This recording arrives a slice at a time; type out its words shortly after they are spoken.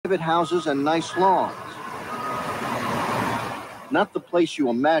private houses and nice lawns. Not the place you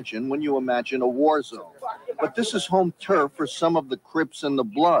imagine when you imagine a war zone. But this is home turf for some of the Crips and the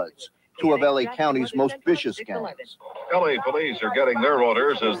Bloods, two of LA County's most vicious gangs. LA police are getting their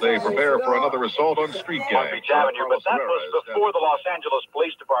orders as they prepare for another assault on street gangs. Beach Avenue, but that was before the Los Angeles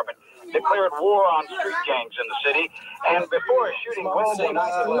Police Department declared war on street gangs in the city, and before a shooting Wednesday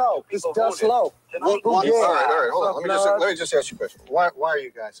night. Low. It's just low. All right, hold on. Let me just ask you a question. Why are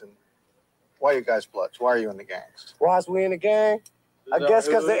you guys Bloods? Why are you in the gangs? Why is we in the gang? I guess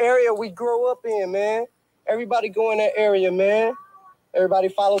because the area we grew up in, man. Everybody go in that area, man. Everybody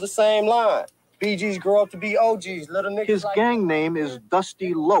follow the same line. BGs grow up to be OGs, little niggas. His gang name is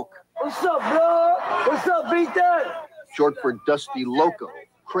Dusty Loke. What's up, bro? What's up, B-Dad? Short for Dusty Loco,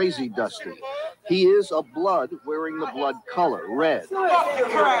 Crazy Dusty. He is a Blood wearing the blood color, red.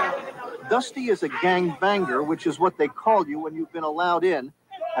 Dusty is a gangbanger, which is what they call you when you've been allowed in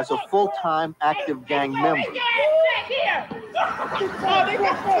as a full-time active gang member.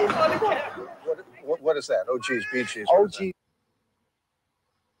 What is that? OGs, BGs? OG.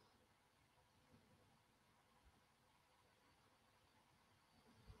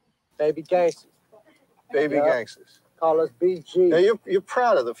 Baby gangsters. Baby gangsters. Call us BG. Now you're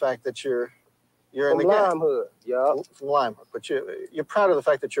proud of the fact that you're in the gang. Lime Hood. Yeah. From Lime Hood. But you're proud of the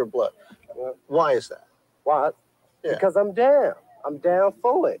fact that you're Blood. Yep. Why is that? Why? Yeah. Because I'm down. I'm down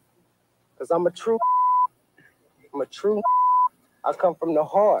for it. Because I'm a true. I come from the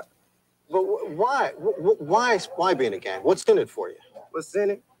heart. But why? Why be in a gang? What's in it for you? What's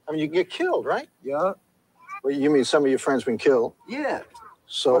in it? I mean, you can get killed, right? Yeah. Well, you mean some of your friends been killed? Yeah.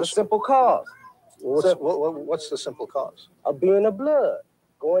 So For a simple cause. What's the simple cause? Of being a Blood.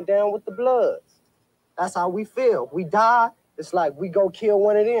 Going down with the Bloods. That's how we feel. We die, it's like we go kill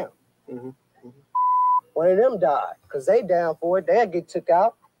one of them. Mm-hmm. One of them die. Because they down for it. They'll get took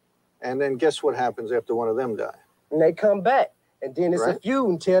out. And then guess what happens after one of them die? And they come back. And then it's a feud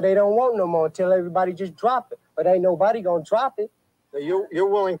until they don't want no more, until everybody just drop it. But ain't nobody gonna drop it. You're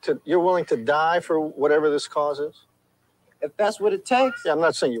willing to die for whatever this cause is? If that's what it takes. Yeah, I'm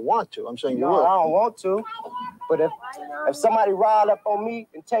not saying you want to. I'm saying you No, will. I don't want to. But if somebody riled up on me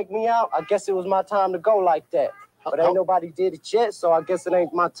and take me out, I guess it was my time to go like that. But ain't nobody did it yet, so I guess it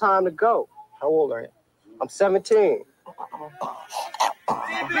ain't my time to go. How old are you? I'm 17. I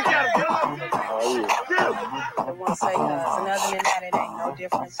won't say nothing. Other than that, it ain't no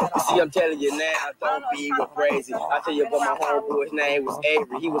difference at all. See, I'm telling you now, don't be even crazy. I tell you about my homeboy's name was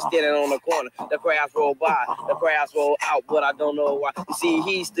Avery. He was standing on the corner. The crowds rolled by. The crowds rolled out, but I don't know why. You see,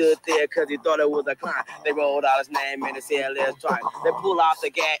 he stood there because he thought it was a clown. They rolled out his name and they said, let's try. They pulled out the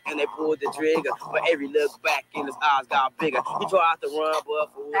gat and they pulled the trigger. But Avery looked back and his eyes got bigger. He tried to run,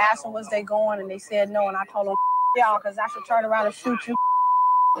 but I asked them, was they going? And they said no. And I told them, y'all, because I should turn around and shoot you.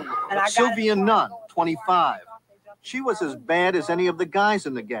 And I Sylvia Nunn, 25. She was as bad as any of the guys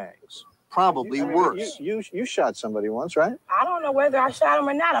in the gangs, probably worse. You shot somebody once, right? I don't know whether I shot him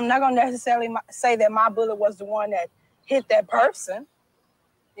or not. I'm not going to necessarily say that my bullet was the one that hit that person.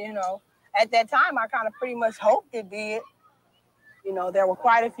 You know, at that time, I kind of pretty much hoped it did. You know, there were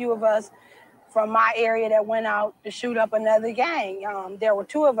quite a few of us from my area that went out to shoot up another gang. There were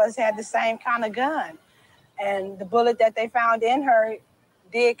two of us had the same kind of gun. And the bullet that they found in her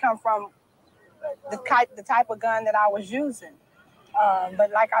did come from the type of gun that I was using. But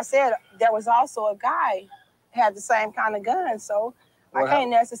like I said, there was also a guy who had the same kind of gun. So I can't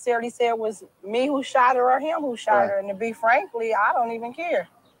necessarily say it was me who shot her or him who shot her. And to be frankly, I don't even care,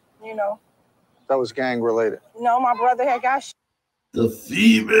 you know. That was gang related? No, my brother had got shot. The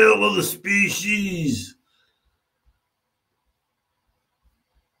female of the species.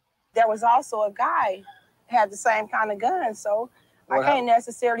 There was also a guy who had the same kind of gun. So I can't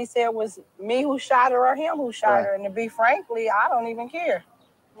necessarily say it was me who shot her or him who shot her. And to be frankly, I don't even care,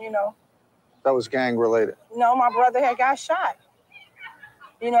 you know. That was gang related? No, my brother had got shot.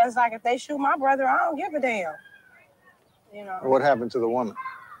 You know, it's like if they shoot my brother, I don't give a damn, you know. What happened to the woman?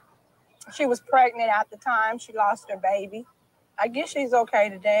 She was pregnant at the time. She lost her baby. I guess she's okay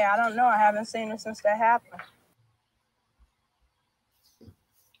today. I don't know. I haven't seen her since that happened.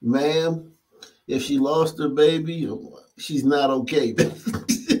 Ma'am, if she lost her baby, she's not okay.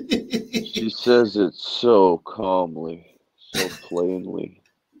 She says it so calmly, so plainly.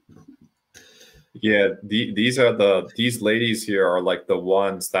 Yeah, these ladies here are like the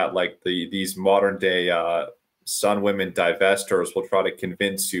ones that like these modern day sun women divestors will try to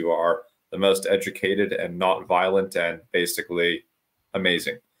convince you are the most educated and not violent and basically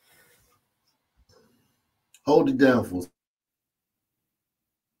amazing. Hold it down for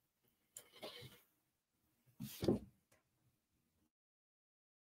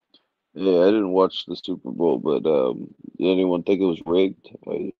Yeah, I didn't watch the Super Bowl, but did anyone think it was rigged?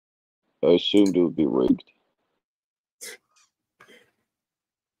 I assumed it would be rigged.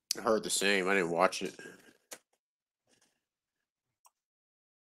 I heard the same. I didn't watch it.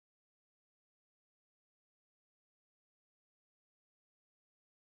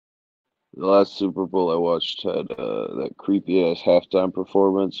 The last Super Bowl I watched had that creepy ass halftime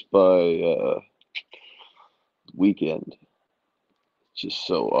performance by Weekend. Just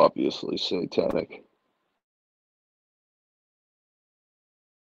so obviously satanic.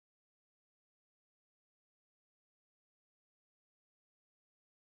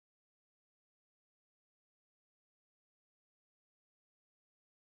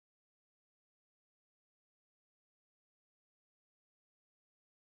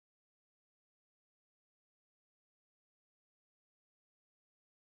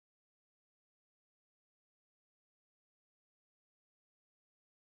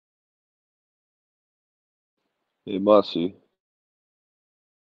 Hey, Mossy,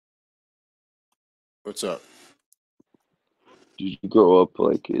 What's up? did you grow up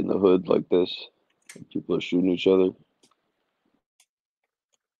like in the hood like this? People are shooting each other?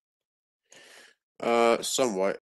 Somewhat.